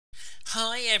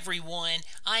Hi everyone,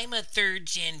 I'm a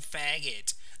third-gen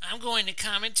faggot. I'm going to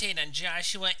commentate on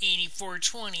Joshua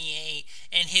 8428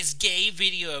 and his gay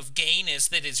video of gayness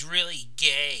that is really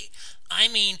gay. I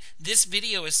mean, this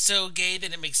video is so gay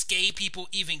that it makes gay people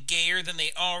even gayer than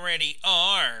they already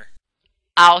are.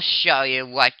 I'll show you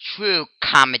what true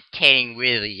commentating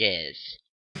really is.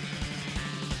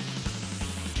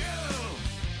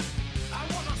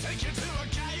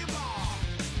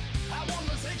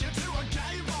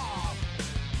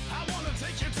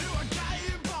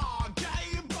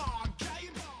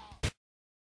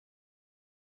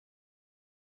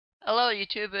 Hello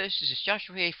YouTubers, this is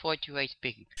Joshua 8428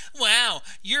 speaking. Wow,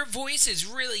 your voice is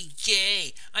really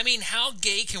gay. I mean, how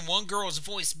gay can one girl's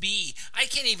voice be? I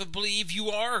can't even believe you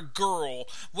are a girl.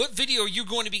 What video are you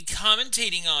going to be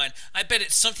commentating on? I bet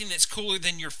it's something that's cooler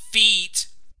than your feet.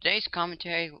 Today's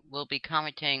commentary will be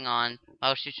commenting on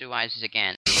How Sister Rises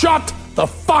Again. Shut the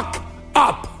fuck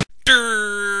up!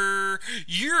 Durr,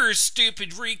 you're a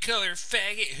stupid recolor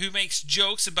faggot who makes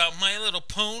jokes about My Little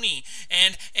Pony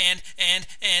and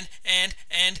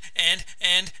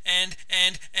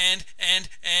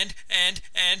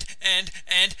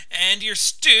you're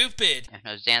stupid.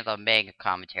 Xantha manga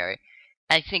commentary.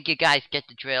 I think you guys get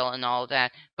the drill and all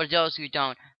that, but those who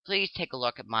don't, please take a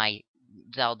look at my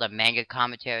Zelda manga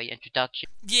commentary introduction.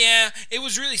 Yeah, it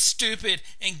was really stupid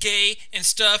and gay and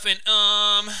stuff and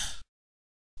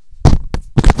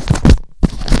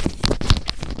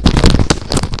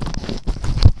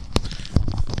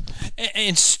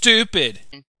and stupid.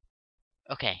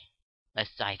 Okay, let's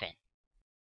dive in.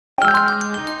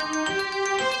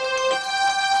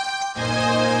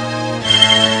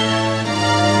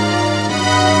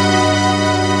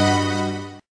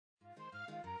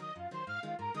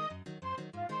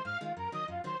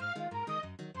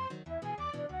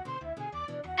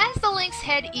 As the Lynx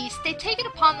head east, they take it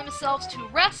upon themselves to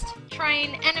rest,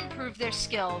 train, and improve their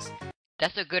skills.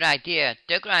 That's a good idea.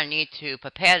 They're gonna need to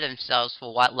prepare themselves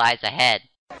for what lies ahead.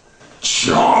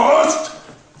 Just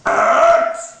act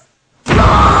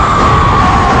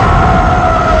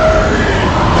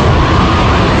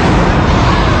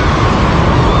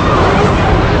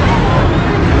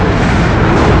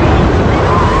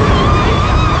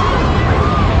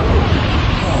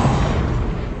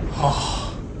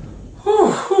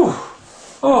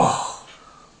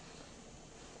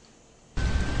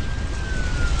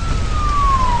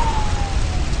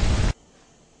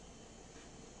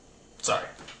Sorry.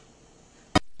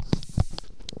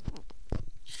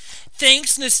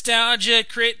 Thanks, nostalgia,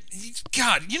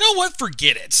 God, you know what?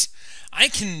 Forget it. I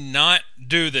cannot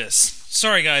do this.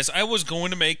 Sorry, guys. I was going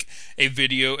to make a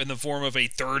video in the form of a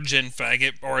third-gen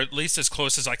faggot, or at least as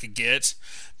close as I could get.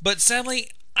 But sadly,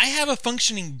 I have a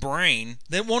functioning brain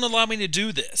that won't allow me to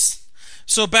do this.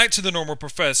 So back to the normal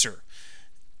professor.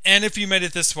 And if you made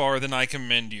it this far, then I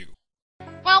commend you.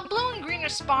 While Blue and Green are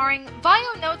sparring,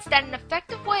 Vio notes that an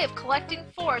effective way of collecting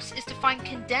force is to find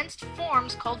condensed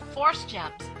forms called force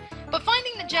gems. But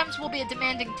finding the gems will be a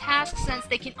demanding task since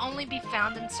they can only be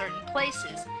found in certain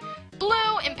places.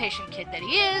 Blue, impatient kid that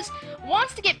he is,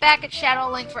 wants to get back at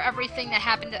Shadow Link for everything that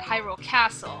happened at Hyrule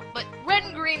Castle, but Red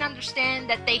and Green understand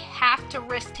that they have to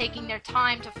risk taking their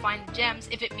time to find the gems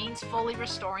if it means fully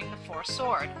restoring the Force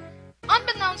Sword.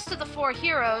 Unbeknownst to the four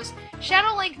heroes,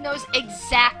 Shadow Link knows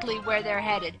exactly where they're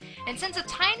headed, and sends a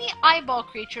tiny eyeball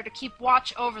creature to keep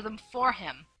watch over them for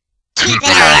him. Keep it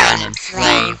around him,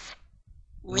 slave.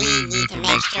 We need to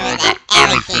make sure that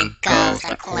everything goes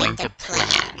according to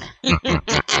plan.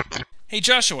 Hey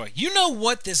Joshua, you know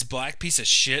what this black piece of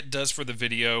shit does for the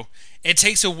video? It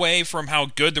takes away from how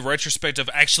good the retrospective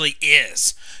actually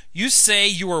is. You say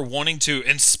you are wanting to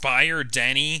inspire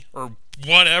Danny, or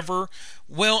whatever.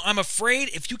 Well, I'm afraid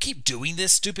if you keep doing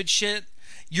this stupid shit,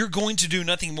 you're going to do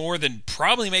nothing more than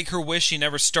probably make her wish she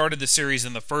never started the series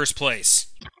in the first place.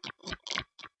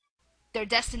 Their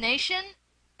destination?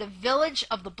 The village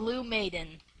of the Blue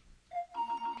Maiden.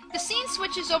 The scene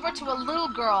switches over to a little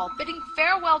girl, bidding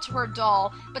farewell to her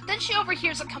doll, but then she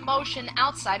overhears a commotion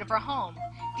outside of her home.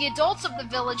 The adults of the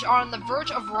village are on the verge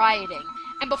of rioting,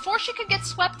 and before she could get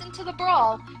swept into the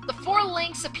brawl, the four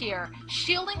Lynx appear,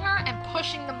 shielding her and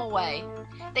pushing them away.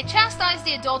 They chastise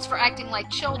the adults for acting like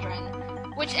children,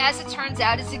 which as it turns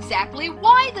out is exactly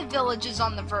why the village is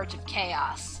on the verge of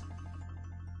chaos.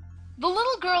 The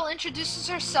little girl introduces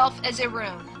herself as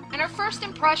Irune, and her first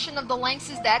impression of the Lynx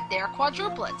is that they're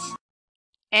quadruplets.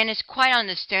 And it's quite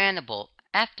understandable.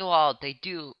 After all, they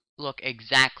do look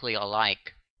exactly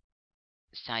alike.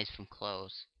 Aside from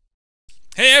clothes.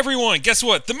 Hey everyone, guess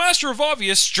what? The Master of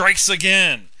Obvious strikes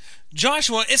again!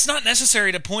 Joshua, it's not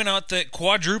necessary to point out that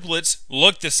quadruplets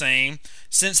look the same,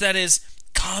 since that is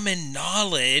common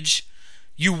knowledge.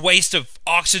 You waste of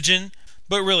oxygen.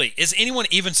 But really, is anyone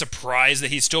even surprised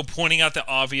that he's still pointing out the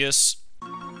obvious?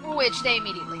 Which they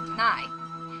immediately deny.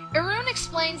 Arun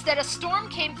explains that a storm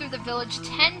came through the village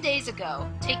 10 days ago,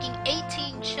 taking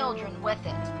 18 children with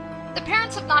it. The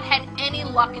parents have not had any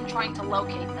luck in trying to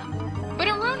locate them, but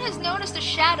Arun has noticed a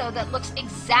shadow that looks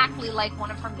exactly like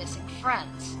one of her missing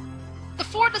friends. The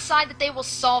four decide that they will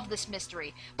solve this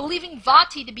mystery, believing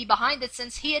Vati to be behind it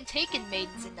since he had taken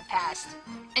maidens in the past.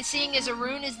 And seeing as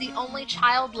Arun is the only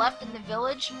child left in the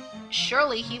village,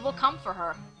 surely he will come for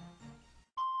her.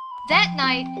 That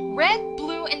night, Red,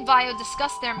 Blue, and Vio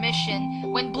discuss their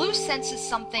mission when Blue senses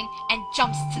something and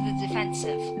jumps to the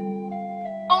defensive,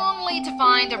 only to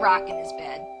find a rock in his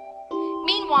bed.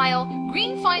 Meanwhile,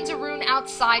 Green finds Arun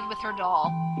outside with her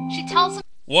doll. She tells him,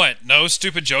 What, no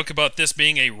stupid joke about this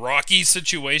being a rocky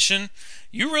situation?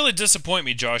 You really disappoint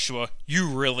me, Joshua. You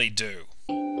really do.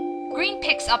 Green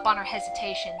picks up on her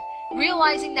hesitation,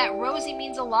 realizing that Rosie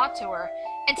means a lot to her,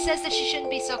 and says that she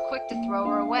shouldn't be so quick to throw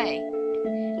her away.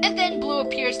 And then Blue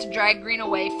appears to drag Green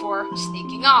away for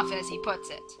sneaking off, as he puts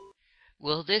it.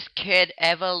 Will this kid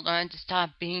ever learn to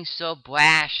stop being so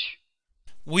brash?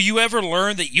 Will you ever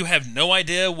learn that you have no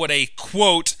idea what a,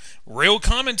 quote, real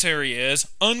commentary is,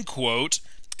 unquote,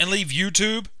 and leave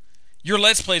YouTube? Your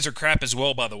Let's Plays are crap as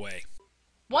well, by the way.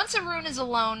 Once Arun is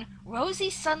alone,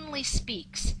 Rosie suddenly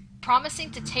speaks,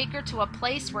 promising to take her to a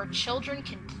place where children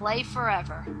can play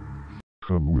forever.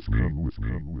 Come with me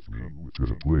to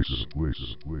the places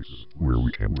where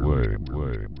we can play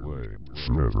forever.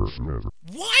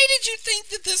 Why did you think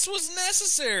that this was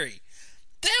necessary?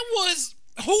 That was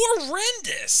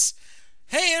horrendous.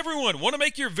 Hey everyone, want to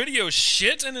make your video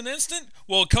shit in an instant?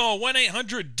 Well, call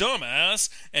 1-800-DUMBASS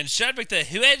and Shadwick the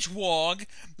Hedgehog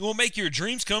will make your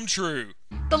dreams come true.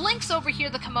 The Lynx overhear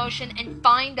the commotion and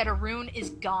find that Arun is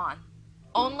gone.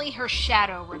 Only her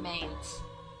shadow remains.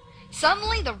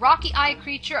 Suddenly, the rocky eye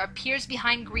creature appears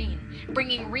behind Green,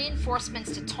 bringing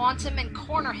reinforcements to taunt him and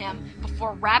corner him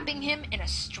before wrapping him in a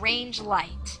strange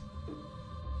light.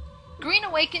 Green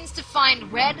awakens to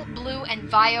find Red, Blue, and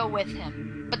Vio with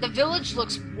him, but the village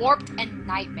looks warped and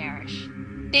nightmarish.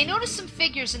 They notice some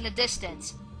figures in the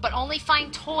distance, but only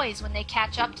find toys when they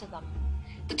catch up to them.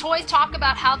 The toys talk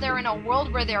about how they're in a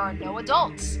world where there are no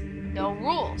adults, no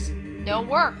rules, no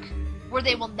work, where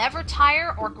they will never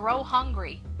tire or grow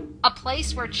hungry. A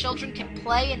place where children can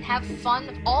play and have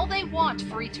fun all they want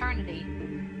for eternity.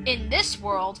 In this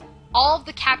world, all of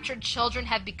the captured children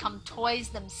have become toys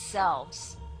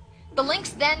themselves. The Lynx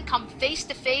then come face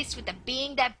to face with the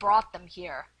being that brought them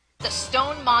here, the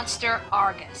stone monster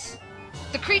Argus.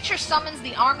 The creature summons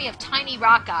the army of tiny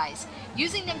rock eyes,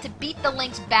 using them to beat the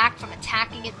Lynx back from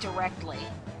attacking it directly.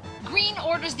 Green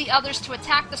orders the others to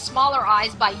attack the smaller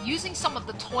eyes by using some of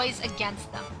the toys against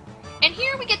them. And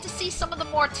here we get to see some of the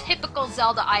more typical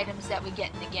Zelda items that we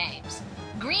get in the games.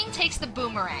 Green takes the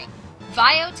boomerang,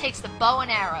 Vio takes the bow and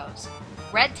arrows,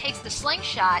 Red takes the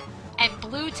slingshot, and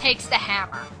Blue takes the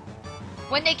hammer.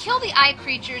 When they kill the eye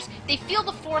creatures, they feel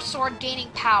the Force Sword gaining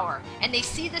power, and they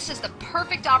see this as the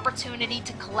perfect opportunity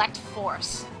to collect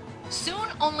force. Soon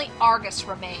only Argus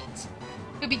remains,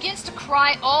 who begins to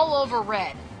cry all over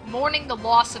Red, mourning the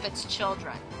loss of its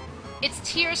children. Its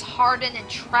tears harden and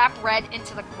trap Red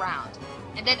into the ground,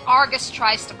 and then Argus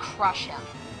tries to crush him.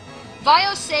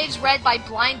 Vio saves Red by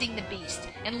blinding the beast,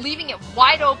 and leaving it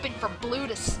wide open for Blue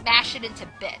to smash it into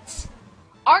bits.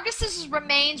 Argus's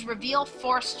remains reveal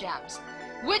Force Gems,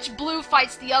 which Blue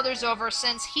fights the others over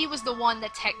since he was the one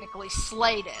that technically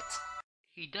slayed it.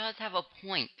 He does have a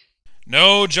point.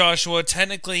 No, Joshua,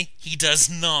 technically he does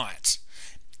not.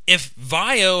 If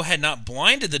Vio had not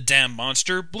blinded the damn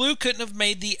monster, Blue couldn't have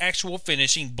made the actual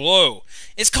finishing blow.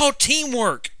 It's called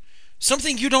teamwork.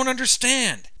 Something you don't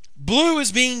understand. Blue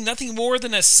is being nothing more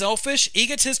than a selfish,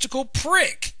 egotistical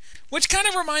prick. Which kind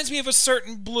of reminds me of a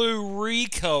certain Blue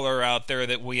recolor out there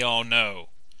that we all know.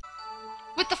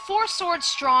 With the four swords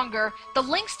stronger, the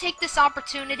Lynx take this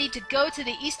opportunity to go to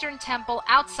the Eastern Temple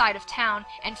outside of town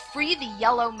and free the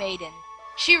Yellow Maiden.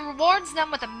 She rewards them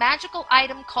with a magical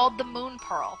item called the Moon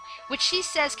Pearl, which she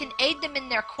says can aid them in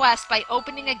their quest by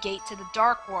opening a gate to the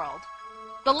Dark World.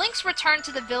 The Lynx return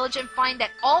to the village and find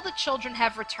that all the children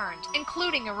have returned,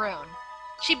 including Arun.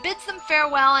 She bids them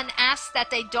farewell and asks that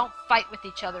they don't fight with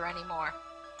each other anymore.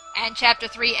 And Chapter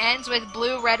 3 ends with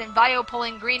Blue, Red, and Vio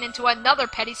pulling Green into another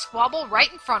petty squabble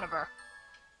right in front of her.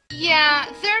 Yeah,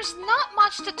 there's not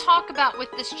much to talk about with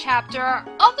this chapter,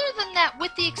 other than that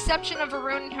with the exception of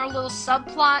Arun and her little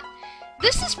subplot,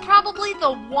 this is probably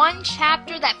the one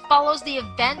chapter that follows the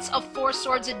events of Four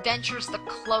Swords Adventures the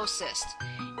closest.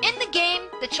 In the game,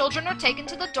 the children are taken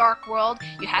to the Dark World.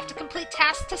 You have to complete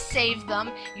tasks to save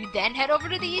them. You then head over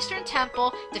to the Eastern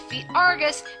Temple, defeat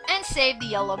Argus, and save the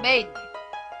Yellow Maiden.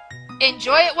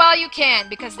 Enjoy it while you can,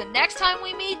 because the next time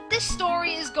we meet, this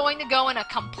story is going to go in a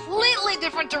completely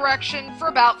different direction for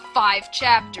about 5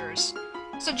 chapters.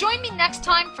 So join me next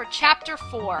time for Chapter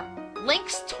 4,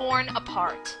 Links Torn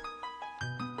Apart.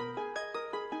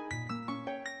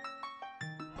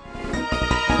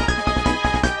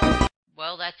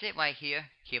 Well, that's it right here.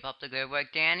 Keep up the good work,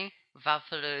 Danny. Without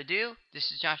further ado,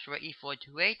 this is Joshua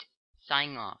E428,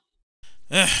 signing off.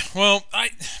 Well,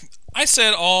 I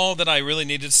said all that I really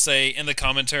needed to say in the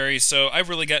commentary, so I've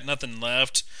really got nothing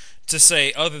left to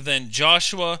say other than,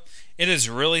 Joshua, it is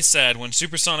really sad when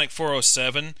Supersonic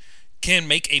 407 can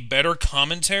make a better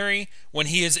commentary when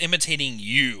he is imitating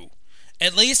you.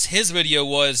 At least his video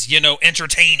was,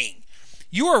 entertaining.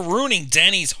 You are ruining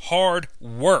Danny's hard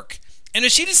work. And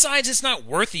if she decides it's not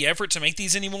worth the effort to make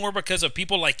these anymore because of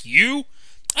people like you,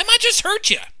 I might just hurt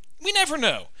you. We never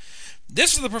know.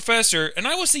 This is the Professor, and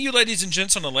I will see you ladies and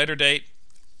gents on a later date.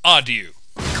 Adieu.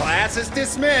 Class is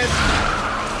dismissed.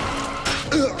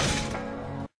 Ugh.